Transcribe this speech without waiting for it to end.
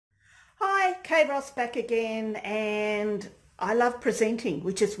Kay Ross back again, and I love presenting,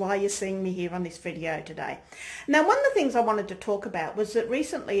 which is why you're seeing me here on this video today. Now, one of the things I wanted to talk about was that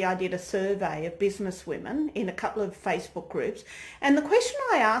recently I did a survey of business women in a couple of Facebook groups, and the question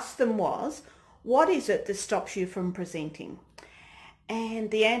I asked them was, what is it that stops you from presenting? And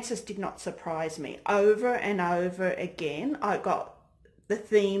the answers did not surprise me. Over and over again, I got the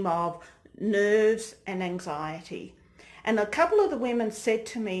theme of nerves and anxiety. And a couple of the women said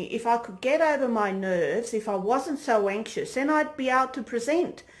to me, if I could get over my nerves, if I wasn't so anxious, then I'd be able to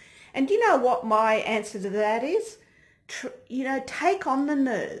present. And do you know what my answer to that is? Take on the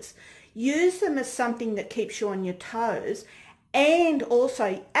nerves. Use them as something that keeps you on your toes. And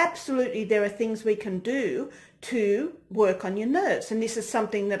also, absolutely, there are things we can do to work on your nerves. And this is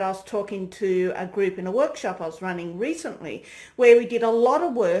something that I was talking to a group in a workshop I was running recently, where we did a lot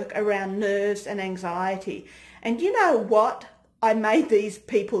of work around nerves and anxiety. And you know what I made these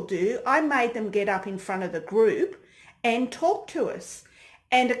people do? I made them get up in front of the group and talk to us.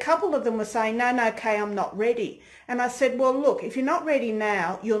 And a couple of them were saying, no, Kay, I'm not ready. And I said, well, look, if you're not ready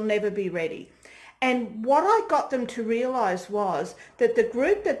now, you'll never be ready. And what I got them to realize was that the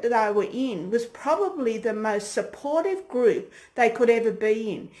group that they were in was probably the most supportive group they could ever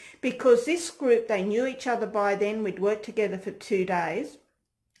be in. Because this group, they knew each other by then. We'd worked together for 2 days.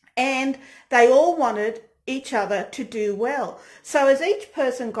 And they all wanted each other to do well. So as each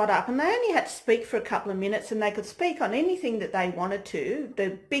person got up, and they only had to speak for a couple of minutes, and they could speak on anything that they wanted to.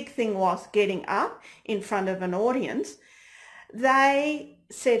 The big thing was getting up in front of an audience. They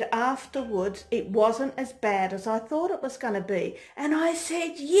said afterwards it wasn't as bad as I thought it was going to be. And I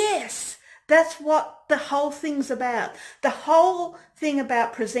said, yes, that's what the whole thing's about. The whole thing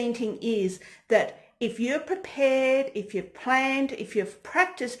about presenting is that if you're prepared, if you've planned, if you've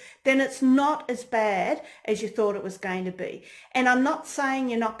practiced, then it's not as bad as you thought it was going to be. And I'm not saying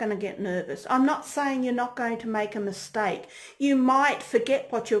you're not going to get nervous. I'm not saying you're not going to make a mistake. You might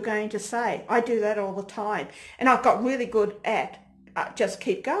forget what you're going to say. I do that all the time. And I've got really good at just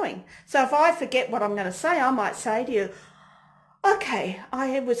keep going. So if I forget what I'm going to say, I might say to you, okay,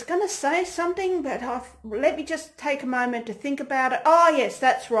 I was going to say something, but let me just take a moment to think about it. Oh, yes,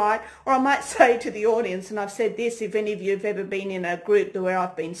 that's right. Or I might say to the audience, and I've said this, if any of you have ever been in a group where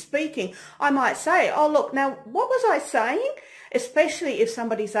I've been speaking, I might say, oh, look, now, what was I saying? Especially if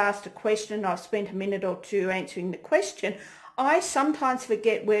somebody's asked a question and I've spent a minute or two answering the question, I sometimes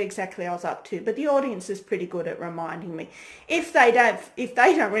forget where exactly I was up to, but the audience is pretty good at reminding me. If they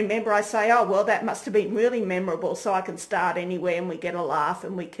don't remember, I say, oh, well, that must have been really memorable, so I can start anywhere and we get a laugh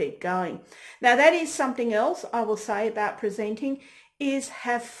and we keep going. Now, that is something else I will say about presenting, is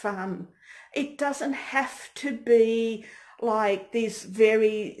have fun. It doesn't have to be like this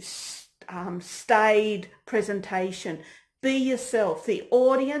very staid presentation. Be yourself. The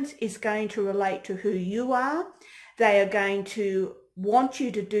audience is going to relate to who you are. They are going to want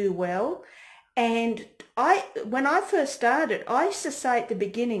you to do well. And when I first started, I used to say at the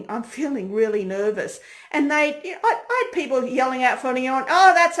beginning, I'm feeling really nervous. And I had people yelling out for me on,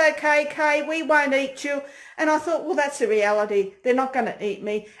 oh, that's okay, Kay, we won't eat you. And I thought, well, that's the reality. They're not going to eat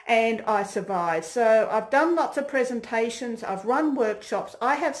me. And I survived. So I've done lots of presentations. I've run workshops.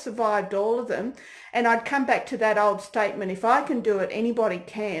 I have survived all of them. And I'd come back to that old statement, if I can do it, anybody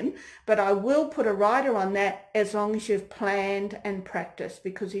can. But I will put a rider on that as long as you've planned and practiced.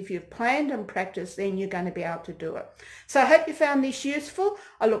 Because if you've planned and practiced, then you're going to be able to do it. So I hope you found this useful.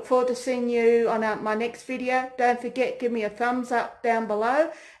 I look forward to seeing you on my next video. Don't forget, give me a thumbs up down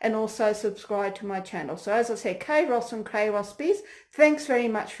below and also subscribe to my channel. So as I said, Kay Ross from Kay Ross Biz, thanks very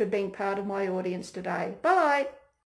much for being part of my audience today. Bye.